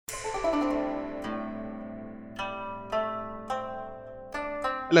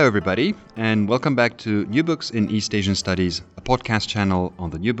Hello, everybody, and welcome back to New Books in East Asian Studies, a podcast channel on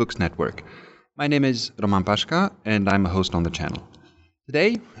the New Books Network. My name is Roman Pashka, and I'm a host on the channel.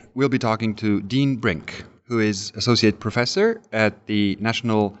 Today, we'll be talking to Dean Brink, who is Associate Professor at the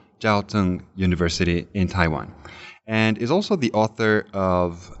National Jiao Zheng University in Taiwan, and is also the author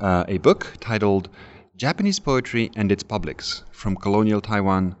of a book titled Japanese Poetry and Its Publics, From Colonial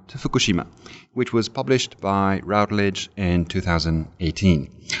Taiwan to Fukushima, which was published by Routledge in 2018.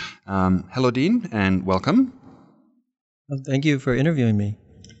 Hello, Dean, and welcome. Well, thank you for interviewing me.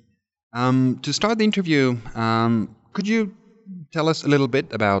 To start the interview, could you tell us a little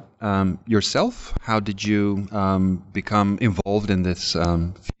bit about yourself? How did you become involved in this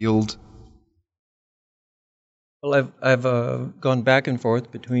field? Well, I've gone back and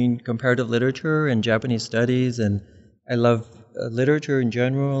forth between comparative literature and Japanese studies, and I love literature in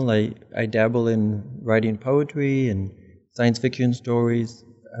general. I dabble in writing poetry and science fiction stories,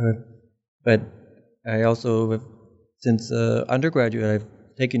 but I also have, since undergraduate, I've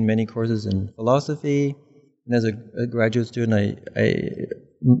taken many courses in philosophy, and as a graduate student, I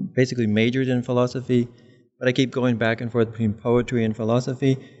basically majored in philosophy, but I keep going back and forth between poetry and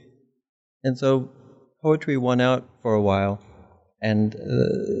philosophy, and so poetry won out for a while, and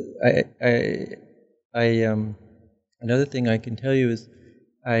another thing I can tell you is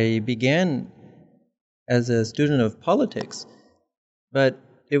I began as a student of politics, but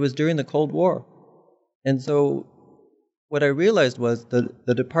it was during the Cold War, and so what I realized was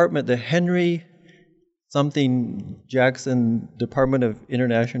the department, the Henry something Jackson Department of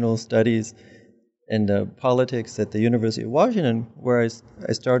International Studies and Politics at the University of Washington, where I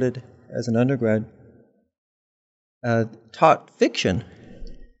started as an undergrad, taught fiction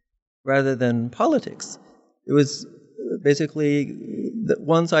rather than politics. It was basically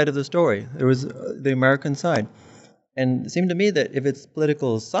one side of the story. There was the American side. And it seemed to me that if it's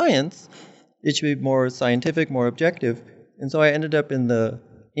political science, it should be more scientific, more objective. And so I ended up in the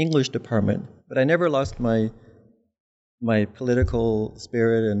English department. But I never lost my political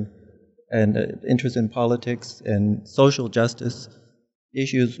spirit and interest in politics and social justice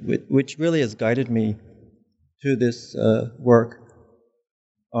issues, which really has guided me to this work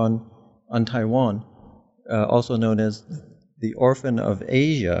on Taiwan, also known as the Orphan of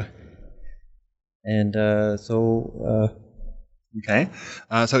Asia. And Okay.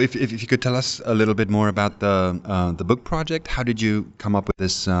 So if you could tell us a little bit more about the book project, how did you come up with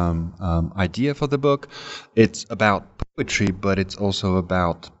this idea for the book? It's about poetry, but it's also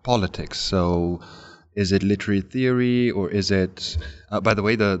about politics. So is it literary theory, or is it... by the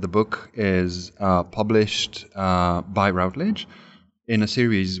way, the book is published by Routledge in a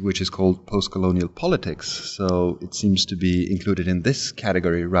series which is called Post-Colonial Politics. So it seems to be included in this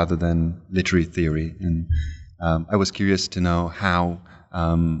category rather than literary theory. And I was curious to know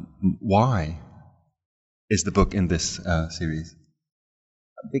why is the book in this series?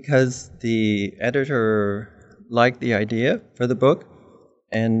 Because the editor liked the idea for the book,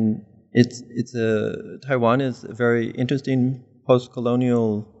 and Taiwan is a very interesting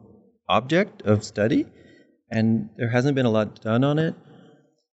post-colonial object of study, and there hasn't been a lot done on it.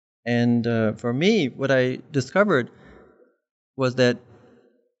 And for me, what I discovered was that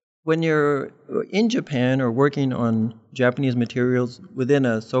when you're in Japan or working on Japanese materials within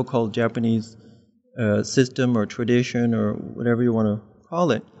a so-called Japanese system or tradition or whatever you want to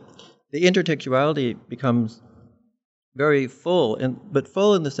call it, the intertextuality becomes very full, but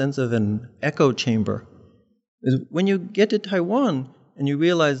full in the sense of an echo chamber. When you get to Taiwan and you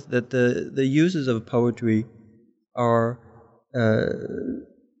realize that the uses of poetry are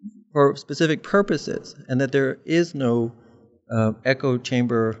for specific purposes, and that there is no echo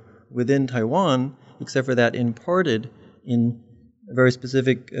chamber within Taiwan, except for that imported in very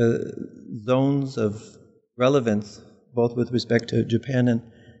specific zones of relevance, both with respect to Japan and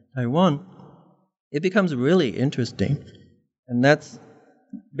Taiwan, it becomes really interesting. And that's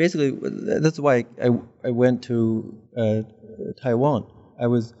why I went to Taiwan. I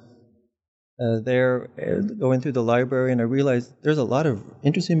was there going through the library, and I realized there's a lot of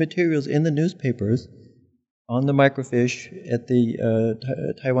interesting materials in the newspapers on the microfiche at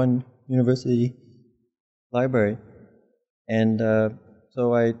the Taiwan University Library. And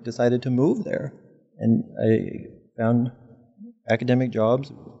so I decided to move there. And I found academic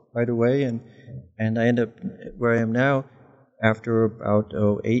jobs right away, and I ended up where I am now after about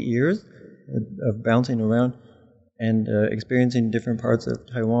 8 years of bouncing around and experiencing different parts of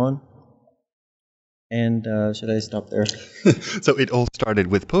Taiwan. And should I stop there? So it all started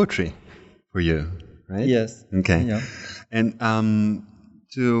with poetry for you, right? Yes. Okay. Yeah. And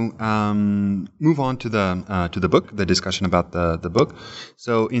to move on to the book, the discussion about the book.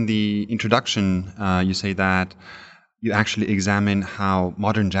 So, in the introduction, you say that you actually examine how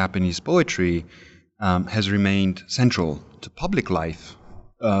modern Japanese poetry has remained central to public life,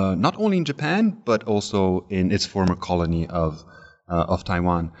 not only in Japan but also in its former colony of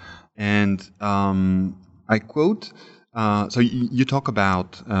Taiwan. And I quote. So you talk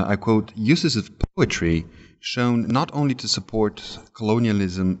about, I quote, uses of poetry shown not only to support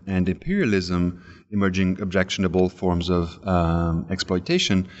colonialism and imperialism, emerging objectionable forms of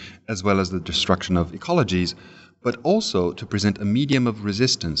exploitation, as well as the destruction of ecologies, but also to present a medium of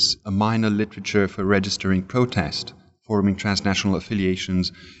resistance, a minor literature for registering protest, forming transnational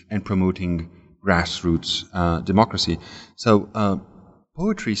affiliations, and promoting grassroots democracy. So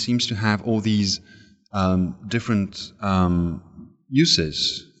poetry seems to have all these different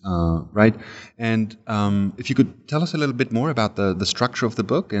uses, right? And if you could tell us a little bit more about the structure of the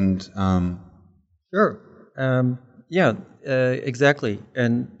book and... Sure. Exactly.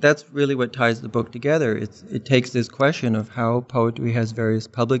 And that's really what ties the book together. It takes this question of how poetry has various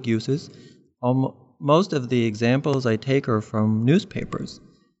public uses. Most of the examples I take are from newspapers.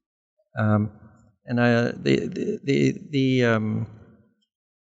 And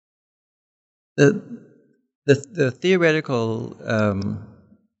the theoretical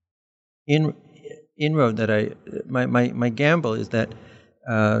inroad that my gamble is that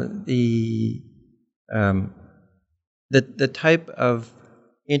the type of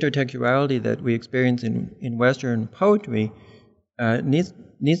intertextuality that we experience in Western poetry needs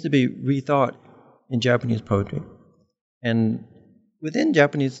to be rethought in Japanese poetry. And within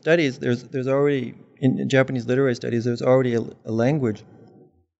Japanese studies, there's already in Japanese literary studies there's already a language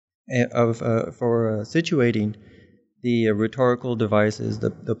for situating the rhetorical devices,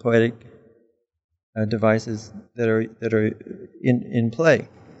 the poetic devices that are in play.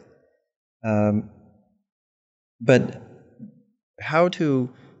 But how to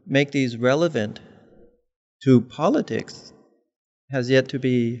make these relevant to politics has yet to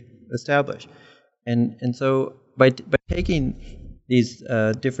be established. And so by taking these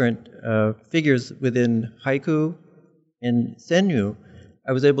different figures within haiku and senryu,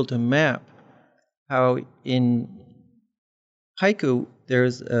 I was able to map how in haiku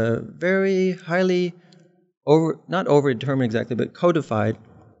there's a very highly not overdetermined exactly, but codified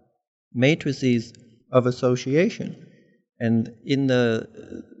matrices of association, and in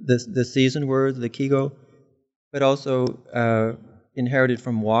the season words, the kigo, but also inherited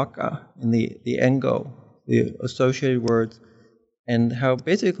from waka in the engo, the associated words, and how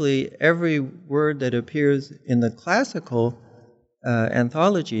basically every word that appears in the classical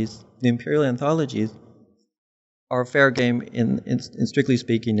anthologies, the imperial anthologies, are fair game in strictly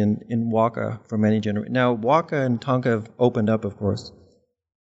speaking in waka for many generations. Now waka and tanka have opened up, of course,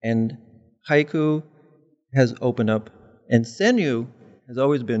 and haiku has opened up, and senryu has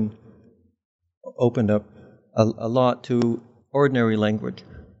always been opened up a lot to ordinary language.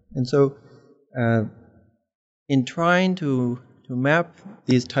 And so in trying to map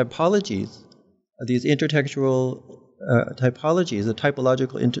these typologies, these intertextual typologies, the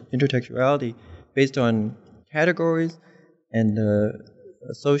typological intertextuality based on categories and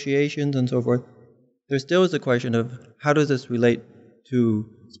associations and so forth, there still is a question of how does this relate to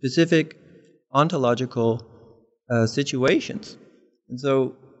specific ontological situations. And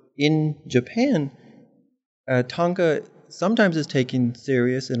so in Japan, tanka sometimes is taken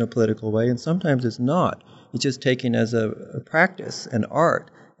serious in a political way and sometimes it's not. It's just taken as a practice, an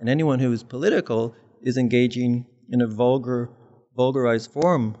art. And anyone who is political is engaging in a vulgarized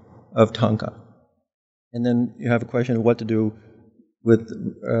form of tanka. And then you have a question of what to do with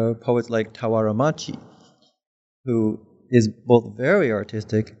poets like Tawaramachi, who is both very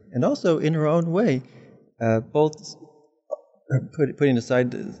artistic and also in her own way, both putting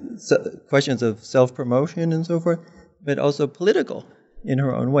aside questions of self-promotion and so forth, but also political in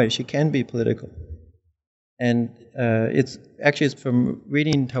her own way. She can be political. And it's from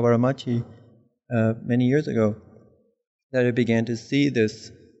reading Tawaramachi many years ago that I began to see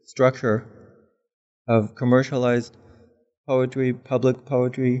this structure of commercialized poetry, public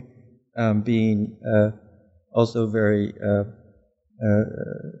poetry, being also very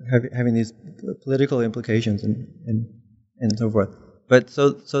having these political implications and so forth. But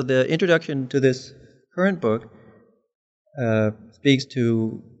so the introduction to this current book speaks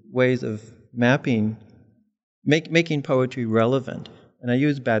to ways of mapping, making poetry relevant. And I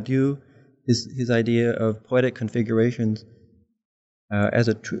use Badiou, his idea of poetic configurations as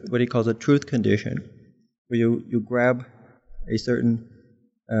what he calls a truth condition, where you grab a certain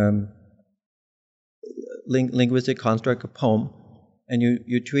linguistic construct, a poem, and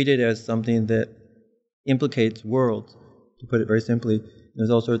you treat it as something that implicates worlds, to put it very simply. There's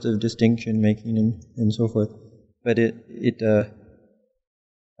all sorts of distinction making and so forth, but it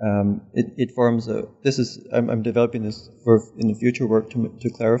forms a. This is I'm developing this for in the future work to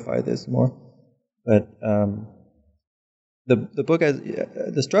clarify this more, but the book as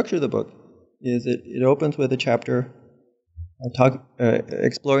the structure of the book is it opens with a chapter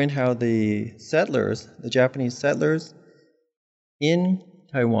exploring how the Japanese settlers in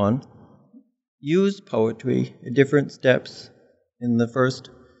Taiwan used poetry at different steps in the first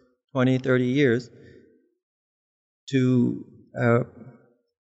 20, 30 years to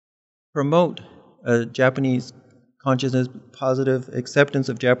promote Japanese consciousness, positive acceptance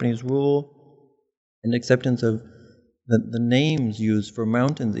of Japanese rule, and acceptance of the names used for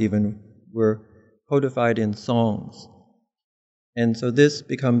mountains even were codified in songs. And so this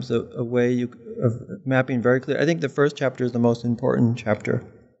becomes a way of mapping very clear. I think the first chapter is the most important chapter.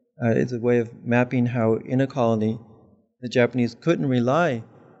 It's a way of mapping how in a colony the Japanese couldn't rely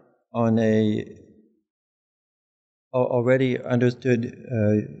on a already understood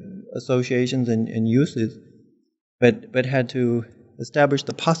associations and uses, but had to establish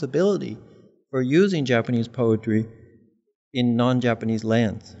the possibility for using Japanese poetry in non-Japanese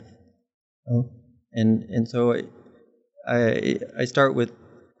lands. And so I start with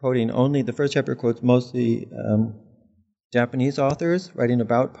quoting only, the first chapter quotes mostly Japanese authors writing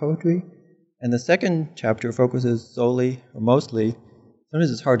about poetry, and the second chapter focuses solely, or mostly,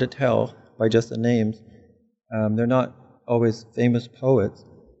 sometimes it's hard to tell by just the names, they're not always famous poets,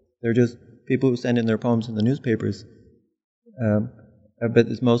 they're just people who send in their poems in the newspapers, but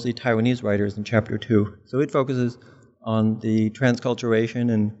it's mostly Taiwanese writers in chapter 2. So it focuses on the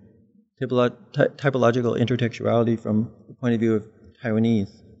transculturation and typological intertextuality from the point of view of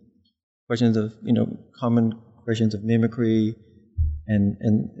Taiwanese. Questions of, common questions of mimicry and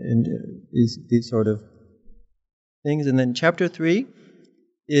these sort of things. And then chapter 3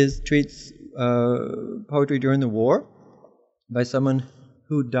 treats poetry during the war by someone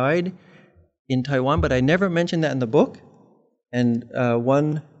who died in Taiwan, but I never mentioned that in the book. And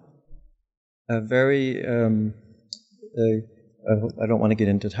one very I don't want to get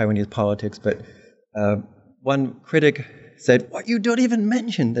into Taiwanese politics, but one critic said, "What, you don't even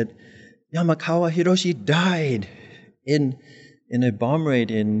mention that Yamakawa Hiroshi died in a bomb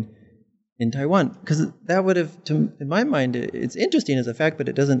raid in Taiwan?" Because that would have, in my mind, it's interesting as a fact, but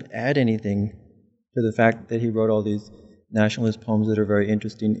it doesn't add anything to the fact that he wrote all these nationalist poems that are very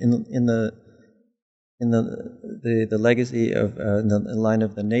interesting in the legacy of the line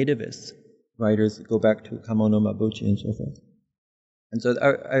of the nativists writers that go back to Kamono Mabuchi and so forth. And so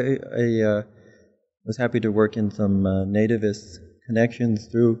I was happy to work in some nativist connections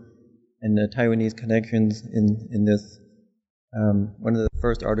and Taiwanese connections in this. One of the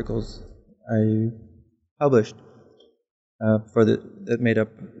first articles I published that made up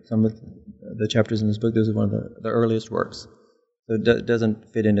some of the chapters in this book. This is one of the earliest works. So it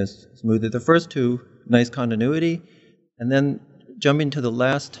doesn't fit in as smoothly. The first two, nice continuity, and then jumping to the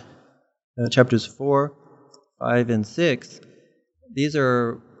last chapters 4, 5, and 6, these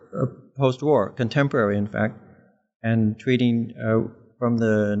are post-war, contemporary in fact, and treating from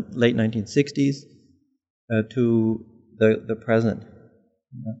the late 1960s to the present.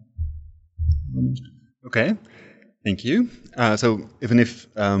 Okay, thank you. So even if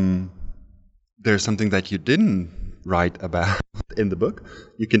there's something that you didn't write about in the book,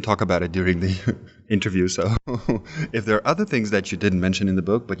 you can talk about it during the interview. So if there are other things that you didn't mention in the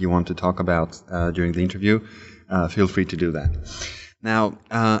book but you want to talk about during the interview, feel free to do that. Now,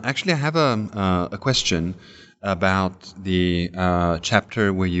 actually, I have a question about the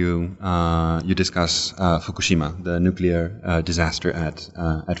chapter where you discuss Fukushima, the nuclear disaster at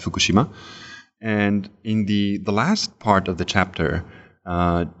Fukushima, and in the last part of the chapter,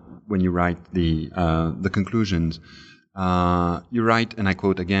 when you write the conclusions, you write, and I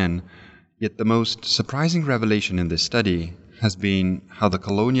quote again, "Yet the most surprising revelation in this study has been how the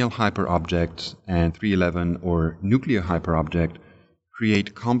colonial hyperobject and 311 or nuclear hyperobject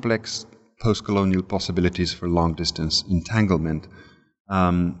create complex post-colonial possibilities for long-distance entanglement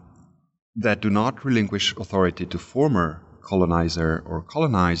that do not relinquish authority to former colonizer or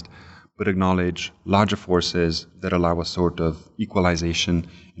colonized, but acknowledge larger forces that allow a sort of equalization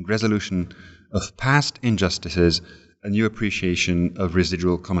and resolution of past injustices, a new appreciation of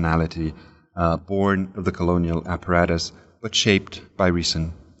residual commonality born of the colonial apparatus, but shaped by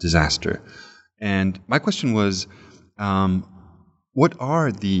recent disaster." And my question was, what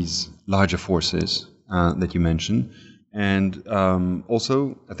are these larger forces that you mentioned? And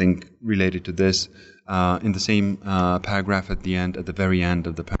also, I think related to this, in the same paragraph at the very end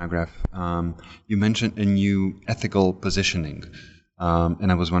of the paragraph, you mentioned a new ethical positioning.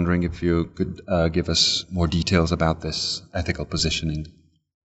 And I was wondering if you could give us more details about this ethical positioning.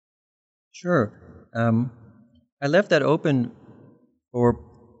 Sure. I left that open for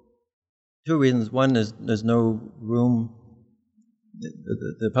two reasons. One is there's no room.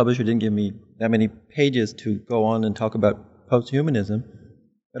 The publisher didn't give me that many pages to go on and talk about posthumanism,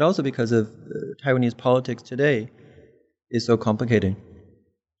 but also because of Taiwanese politics today is so complicated.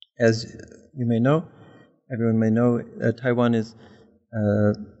 As you may know, everyone may know, Taiwan is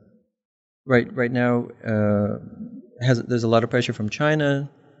right now there's a lot of pressure from China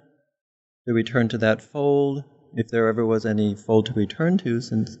to return to that fold, if there ever was any fold to return to,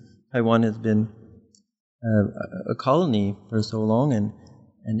 since Taiwan has been a colony for so long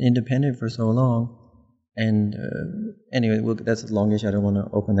and independent for so long. And anyway, that's a long issue. I don't want to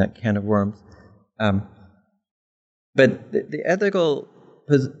open that can of worms. But the ethical,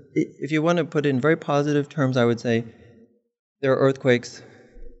 if you want to put it in very positive terms, I would say there are earthquakes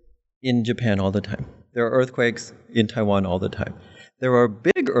in Japan all the time. There are earthquakes in Taiwan all the time. There are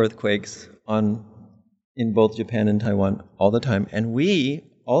big earthquakes in both Japan and Taiwan all the time. And we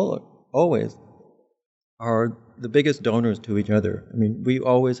always are the biggest donors to each other. I mean, we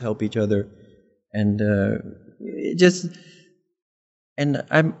always help each other. And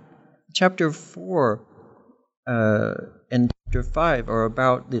chapter 4 and chapter 5 are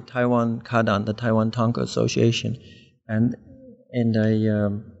about the Taiwan Kadan, the Taiwan Tanka Association, and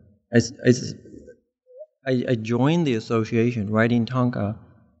I joined the association writing Tanka,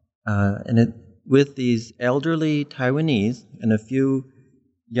 with these elderly Taiwanese and a few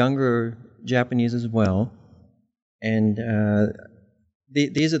younger Japanese as well, and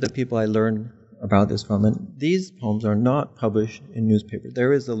these are the people I learned about this from. And these poems are not published in newspapers.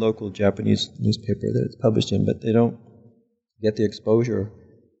 There is a local Japanese newspaper that it's published in, but they don't get the exposure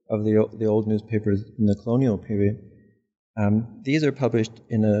of the old newspapers in the colonial period. These are published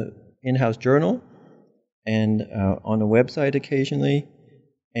in an in-house journal and on a website occasionally,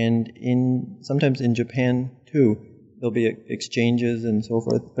 and sometimes in Japan too. There'll be exchanges and so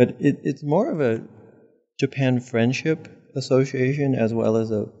forth, but it's more of a Japan Friendship Association as well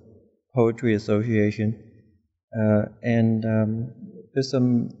as a poetry association, and there's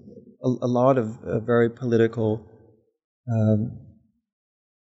a lot of very political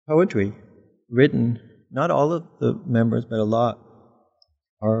poetry written. Not all of the members, but a lot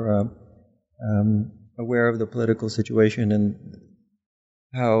are aware of the political situation and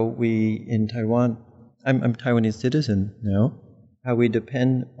how we in Taiwan. I'm a Taiwanese citizen now. How we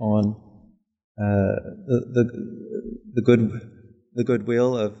depend on the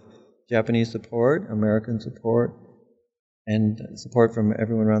goodwill of Japanese support, American support, and support from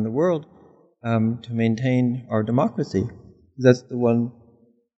everyone around the world to maintain our democracy. That's the one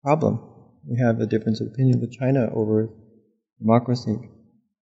problem. We have a difference of opinion with China over democracy.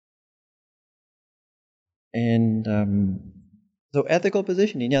 And so ethical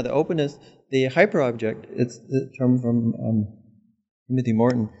positioning, the openness, the hyperobject, it's the term from Timothy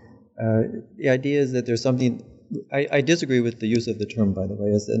Morton. The idea is that there's something, I disagree with the use of the term, by the way,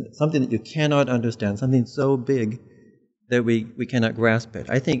 is something that you cannot understand, something so big that we cannot grasp it.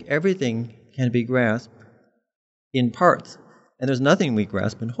 I think everything can be grasped in parts, and there's nothing we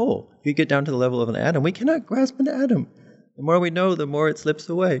grasp in whole. If you get down to the level of an atom, we cannot grasp an atom. The more we know, the more it slips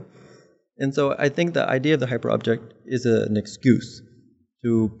away. And so I think the idea of the hyperobject is an excuse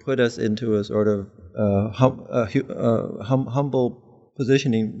to put us into a sort of humble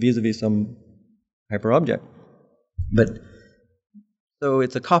positioning vis-a-vis some hyperobject. But so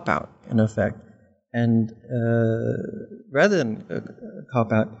it's a cop-out, in effect. And rather than a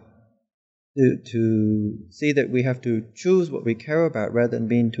cop-out, to see that we have to choose what we care about rather than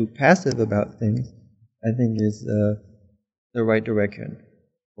being too passive about things, I think is the right direction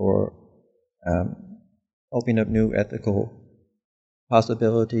for opening up new ethical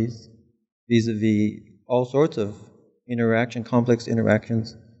possibilities vis-a-vis all sorts of complex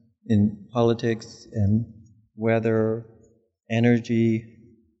interactions in politics and weather, energy,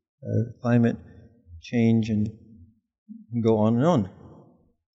 climate change, and go on and on.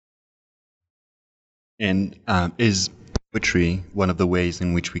 And is poetry one of the ways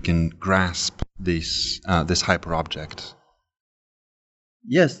in which we can grasp this hyperobject?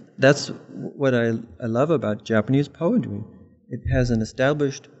 Yes, that's what I love about Japanese poetry. It has an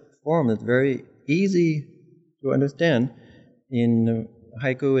established form that's very easy to understand in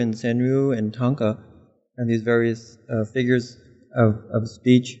haiku and senryu and tanka, and these various figures of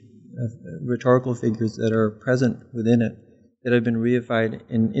speech, rhetorical figures that are present within it, that have been reified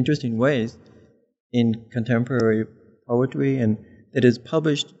in interesting ways. in contemporary poetry and that is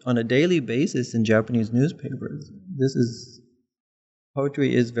published on a daily basis in Japanese newspapers.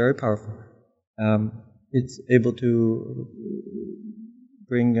 Poetry is very powerful. It's able to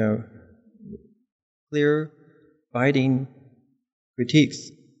bring clear, biting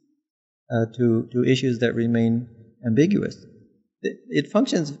critiques to issues that remain ambiguous. It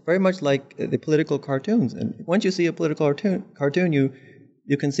functions very much like the political cartoons. And once you see a political cartoon,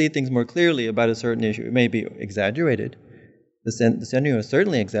 you can see things more clearly about a certain issue. It may be exaggerated. The scenario is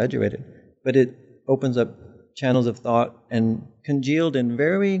certainly exaggerated, but it opens up channels of thought and congealed in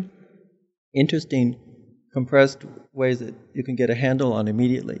very interesting, compressed ways that you can get a handle on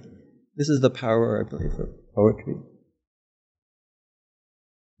immediately. This is the power, I believe, of poetry.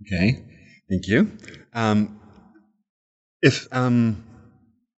 Okay, thank you.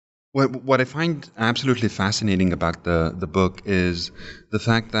 What I find absolutely fascinating about the book is the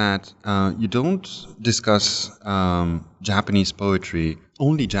fact that you don't discuss Japanese poetry,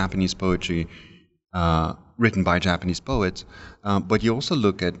 only Japanese poetry written by Japanese poets, but you also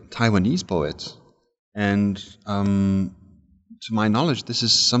look at Taiwanese poets. And to my knowledge, this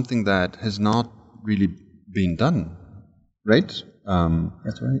is something that has not really been done, right?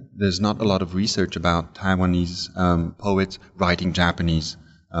 That's right. There's not a lot of research about Taiwanese poets writing Japanese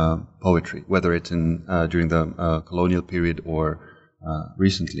poetry, whether it's during the colonial period or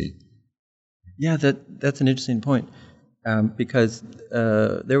recently. Yeah, that's an interesting point, because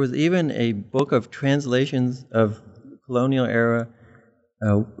there was even a book of translations of colonial era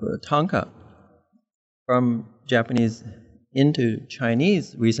tanka from Japanese into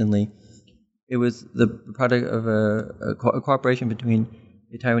Chinese recently. It was the product of a cooperation between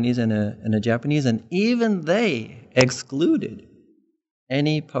a Taiwanese and a Japanese, and even they excluded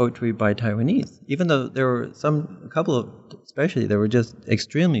any poetry by Taiwanese, even though there were a couple of, especially, they were just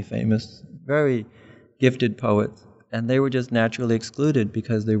extremely famous, very gifted poets, and they were just naturally excluded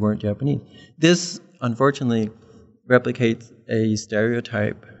because they weren't Japanese. This, unfortunately, replicates a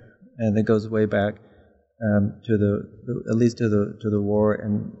stereotype, and it goes way back to at least to the war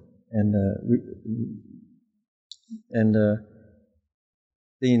and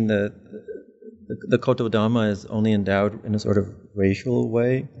seeing the Kotodama is only endowed in a sort of racial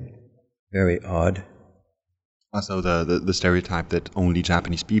way. Very odd. Also, the stereotype that only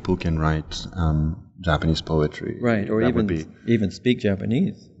Japanese people can write Japanese poetry. Right, or even speak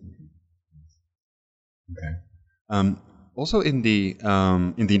Japanese. Okay. Also, in the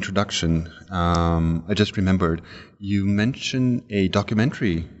introduction, I just remembered you mentioned a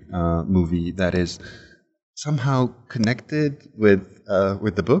documentary movie that is somehow connected with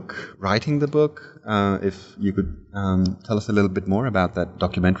the book, writing the book. If you could tell us a little bit more about that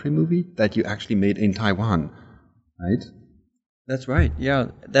documentary movie that you actually made in Taiwan, right? That's right.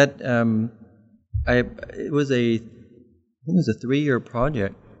 Yeah, that it was I think it was a 3-year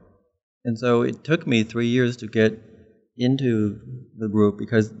project, and so it took me 3 years to get into the group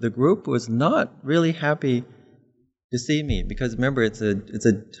because the group was not really happy to see me, because remember it's a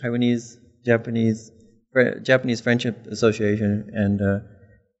Taiwanese Japanese Friendship Association, and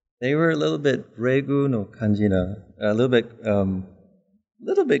they were a little bit regu no kanjina, a little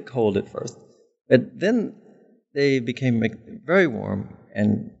bit cold at first, but then they became very warm,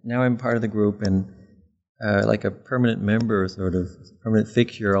 and now I'm part of the group and like a permanent member, sort of permanent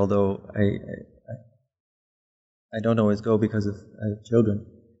fixture. Although I don't always go because I have children,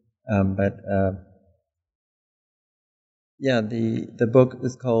 but yeah, the book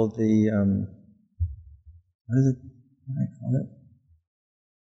is called what do I call it?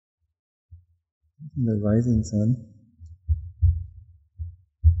 The Rising Sun.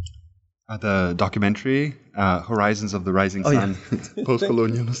 The documentary, Horizons of the Rising Sun, Yeah.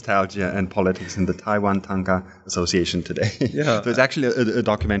 Post-Colonial Nostalgia and Politics in the Taiwan Tanka Association Today. Yeah. So it's actually a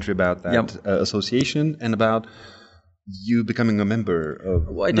documentary about that association and about you becoming a member of...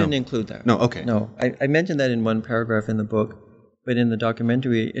 Well, I didn't include that. No, okay. No, I mentioned that in one paragraph in the book, but in the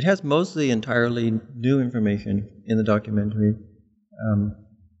documentary, it has mostly entirely new information in the documentary.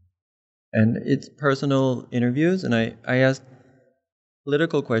 And it's personal interviews, and I asked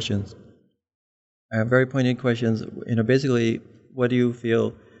political questions. I have very pointed questions. Basically, what do you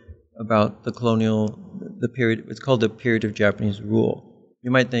feel about the period? It's called the period of Japanese rule.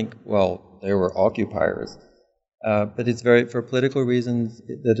 You might think, well, they were occupiers, but it's for political reasons.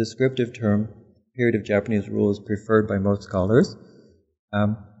 The descriptive term, period of Japanese rule, is preferred by most scholars,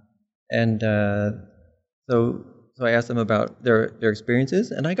 So I asked them about their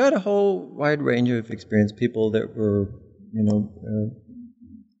experiences, and I got a whole wide range of experience. People that were,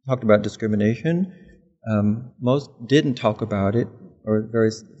 talked about discrimination. Most didn't talk about it, or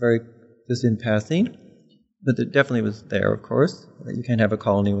very, very just in passing, but it definitely was there, of course. You can't have a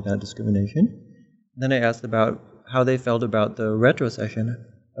colony without discrimination. Then I asked about how they felt about the retrocession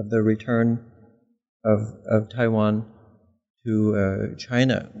of the return of Taiwan to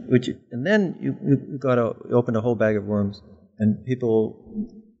China, and then you got to open a whole bag of worms, and people,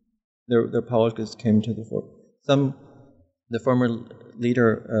 their politics came to the fore. The former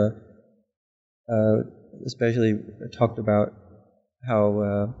leader especially talked about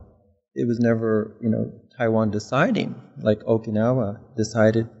how it was never, Taiwan deciding, like Okinawa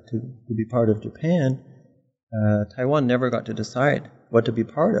decided to be part of Japan. Taiwan never got to decide what to be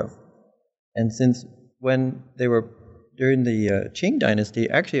part of. And since when they were during the Qing dynasty,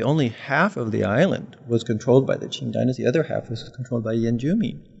 actually only half of the island was controlled by the Qing dynasty. The other half was controlled by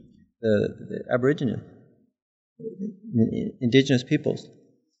Yanjumi, the Aboriginal, indigenous peoples.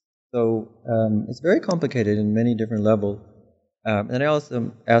 So it's very complicated in many different levels. And I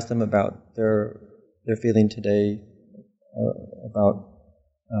also asked them about their feeling today about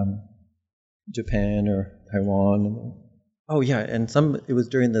Japan or Taiwan. Oh yeah, and it was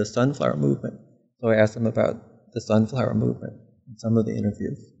during the Sunflower Movement. So I asked them about the Sunflower Movement in some of the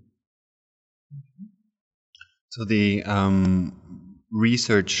interviews. So the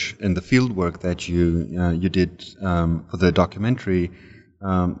research and the field work that you did for the documentary,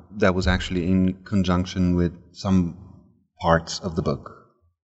 that was actually in conjunction with some parts of the book,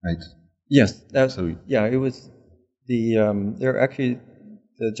 right? Yes, it was the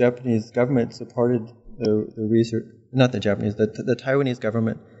Japanese government supported the research. Not the Japanese, the Taiwanese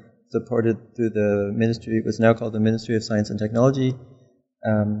government supported through the ministry. It was now called the Ministry of Science and Technology.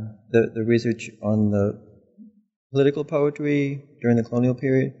 The research on the political poetry during the colonial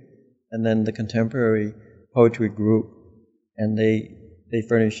period, and then the contemporary poetry group, and they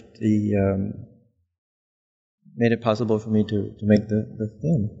furnished made it possible for me to make the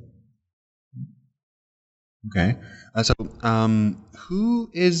film. Okay. So who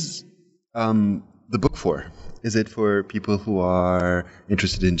is the book for? Is it for people who are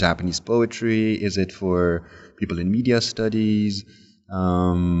interested in Japanese poetry? Is it for people in media studies?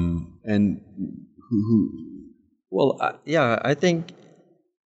 And who? Well, I think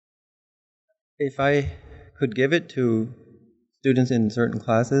if I could give it to students in certain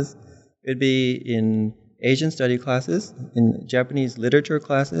classes, it'd be in Asian study classes, in Japanese literature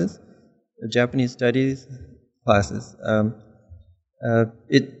classes, Japanese studies classes.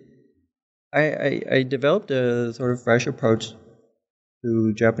 I developed a sort of fresh approach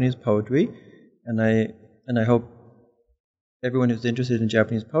to Japanese poetry, and I hope everyone who's interested in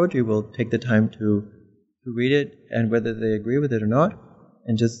Japanese poetry will take the time to read it, and whether they agree with it or not,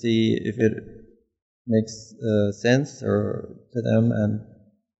 and just see if it makes sense or to them. And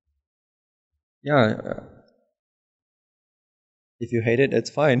if you hate it,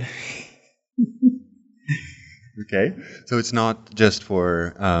 it's fine. Okay, so it's not just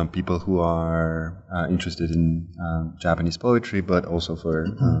for people who are interested in Japanese poetry, but also for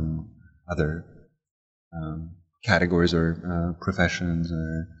other categories or professions,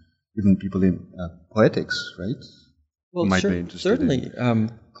 or even people in poetics, right? Well, certainly,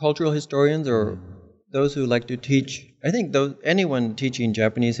 cultural historians or those who like to teach. I think anyone teaching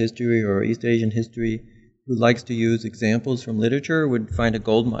Japanese history or East Asian history who likes to use examples from literature would find a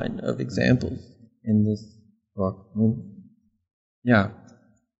goldmine of examples in this book.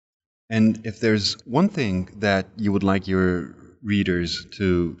 And if there's one thing that you would like your readers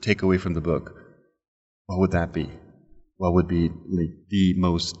to take away from the book, what would that be? What would be like the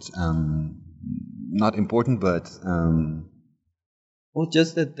most not important, but well,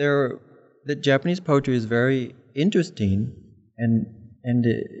 just that that Japanese poetry is very interesting, and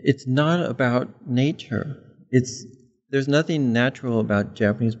it's not about nature. There's nothing natural about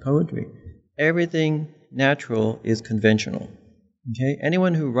Japanese poetry. Everything natural is conventional. Okay,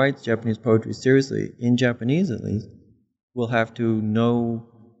 anyone who writes Japanese poetry seriously, in Japanese at least, will have to know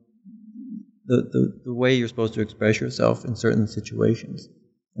the way you're supposed to express yourself in certain situations,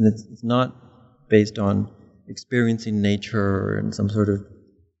 and it's not based on experiencing nature and some sort of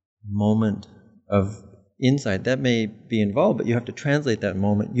moment of insight that may be involved, but you have to translate that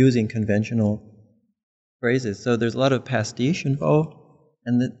moment using conventional phrases. So there's a lot of pastiche involved,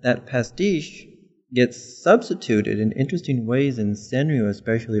 and that pastiche gets substituted in interesting ways in Senryu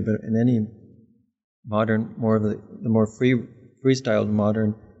especially, but in any modern, more of the more freestyled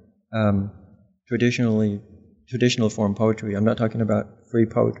modern traditional form poetry. I'm not talking about free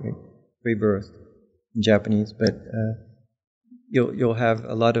poetry, free verse in Japanese, but you'll have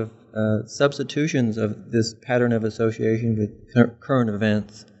a lot of substitutions of this pattern of association with current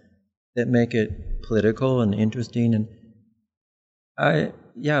events that make it political and interesting. And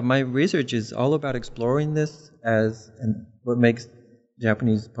My research is all about exploring this and what makes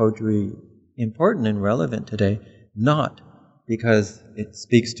Japanese poetry important and relevant today, not because it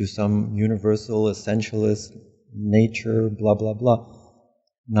speaks to some universal essentialist nature, blah blah blah.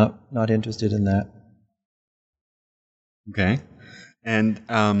 Not interested in that. Okay. And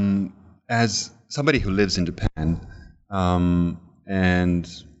as somebody who lives in Japan and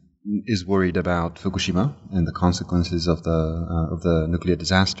is worried about Fukushima and the consequences of the nuclear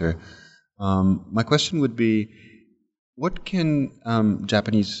disaster, my question would be, what can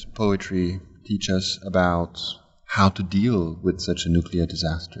Japanese poetry teach us about how to deal with such a nuclear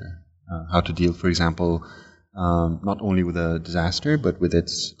disaster? How to deal, for example, not only with a disaster, but with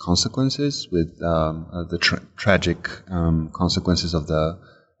its consequences, with the tragic consequences of the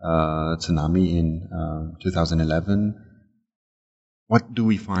tsunami in 2011. What do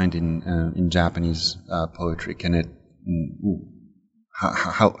we find in Japanese poetry? Can it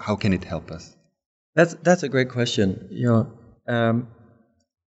how can it help us? That's a great question.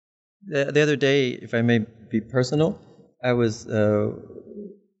 The other day, if I may be personal,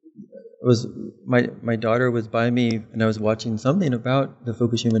 my daughter was by me, and I was watching something about the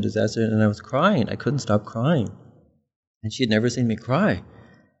Fukushima disaster, and I was crying. I couldn't stop crying, and she had never seen me cry.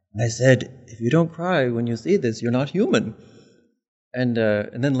 And I said, "If you don't cry when you see this, you're not human." And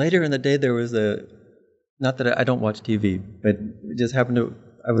then later in the day, there was not that I don't watch TV, but it just happened to.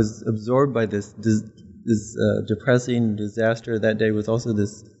 I was absorbed by this depressing disaster. That day was also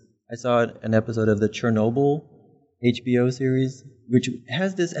this. I saw an episode of the Chernobyl HBO series, which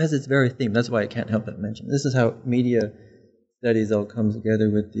has this as its very theme. That's why I can't help but mention. This is how media studies all come together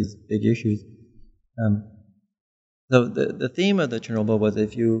with these big issues. So the theme of the Chernobyl was,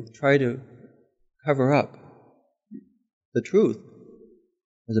 if you try to cover up the truth,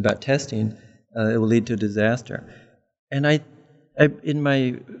 it was about testing, it will lead to disaster. And I in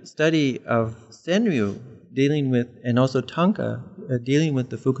my study of Senryu, dealing with, and also Tanka, dealing with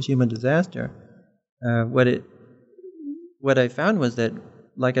the Fukushima disaster, what I found was that,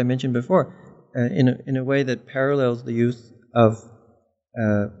 like I mentioned before, in a way that parallels the use of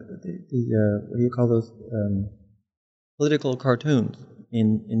what do you call those political cartoons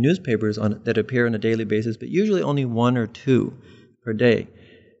in newspapers that appear on a daily basis, but usually only 1 or 2 per day.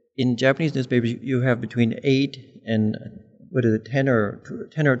 In Japanese newspapers, you have between 8 and 10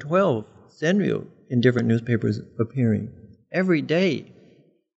 or 12 senryu in different newspapers appearing every day,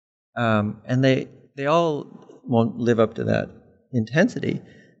 and they all won't live up to that intensity,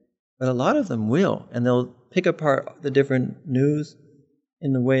 but a lot of them will, and they'll pick apart the different news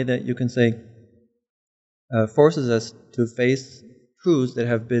in the way that you can say forces us to face truths that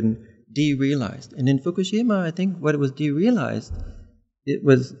have been derealized. And in Fukushima, I think what was derealized, it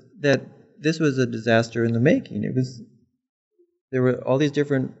was that this was a disaster in the making. There were all these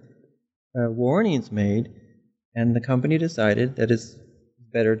different warnings made, and the company decided that it's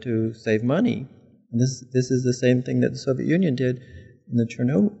better to save money. And this is the same thing that the Soviet Union did in the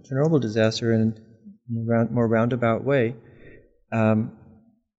Chernobyl disaster in a more roundabout way.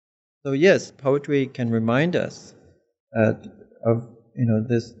 So yes, poetry can remind us of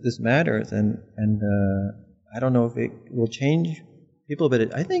this matters, and I don't know if it will change people,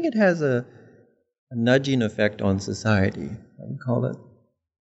 but I think it has a nudging effect on society, I would call it.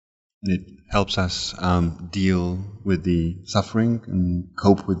 It helps us deal with the suffering and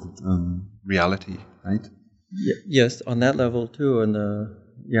cope with reality, right? Yes, on that level too. And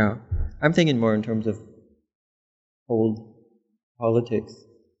I'm thinking more in terms of cold politics.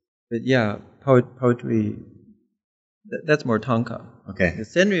 But yeah, poetry, that's more tanka. Okay. The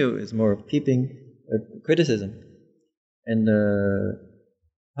senryu is more peeping, criticism. And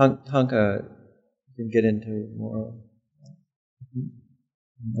tanka can get into more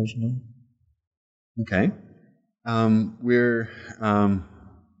emotional. Okay. We're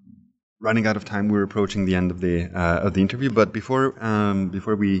running out of time. We're approaching the end of the interview. But before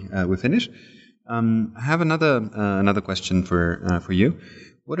we finish, I have another question for you.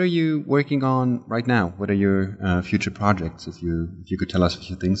 What are you working on right now? What are your future projects? If you could tell us a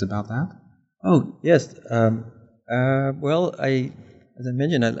few things about that. Oh yes. Well, as I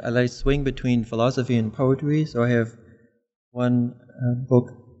mentioned, I swing between philosophy and poetry. So I have one book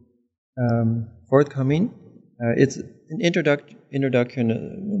forthcoming. It's an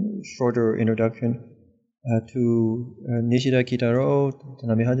introduction, shorter introduction to Nishida Kitaro,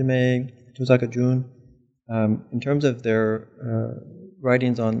 Tanami Hajime, Tosaka Jun, in terms of their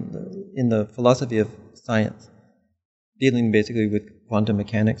writings in the philosophy of science, dealing basically with quantum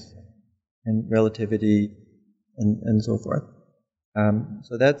mechanics and relativity and so forth.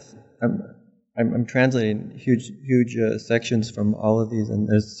 So that's I'm translating huge sections from all of these, and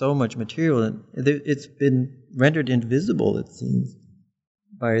there's so much material, and it's been rendered invisible, it seems,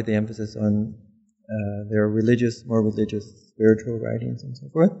 by the emphasis on their more religious, spiritual writings and so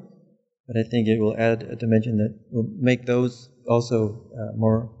forth. But I think it will add a dimension that will make those also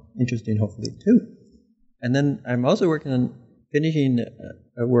more interesting, hopefully, too. And then I'm also working on finishing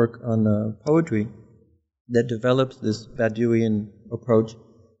a work on poetry that develops this Badiouian approach.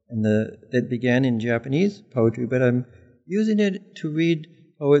 And it began in Japanese poetry, but I'm using it to read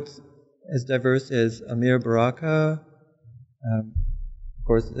poets as diverse as Amir Baraka, of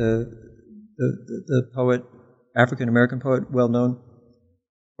course, the poet, African-American poet, well known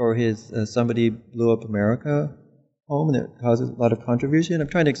for his Somebody Blew Up America poem that causes a lot of controversy. And I'm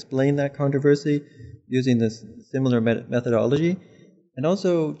trying to explain that controversy using this similar methodology. And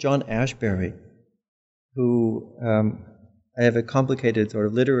also John Ashbery, who I have a complicated sort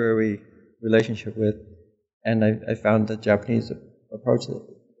of literary relationship with, and I found the Japanese approach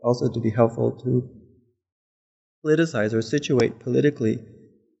also to be helpful to politicize or situate politically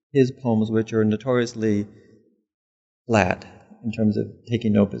his poems, which are notoriously flat in terms of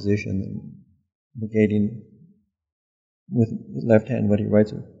taking no position and negating with the left hand what he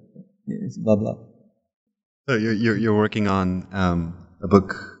writes with. It's blah blah. So you're working on a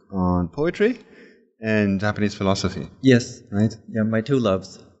book on poetry and Japanese philosophy. Yes. Right? Yeah, my two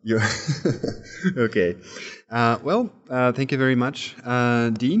loves. Okay. Thank you very much,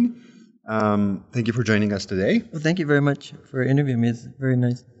 Dean. Thank you for joining us today. Well, thank you very much for interviewing me. It's very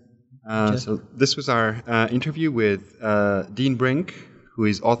nice. So this was our interview with Dean Brink, who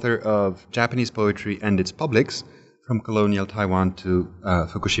is author of Japanese Poetry and Its Publics, From Colonial Taiwan to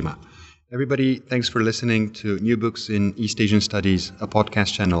Fukushima. Everybody, thanks for listening to New Books in East Asian Studies, a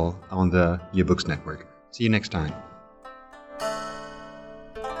podcast channel on the New Books Network. See you next time.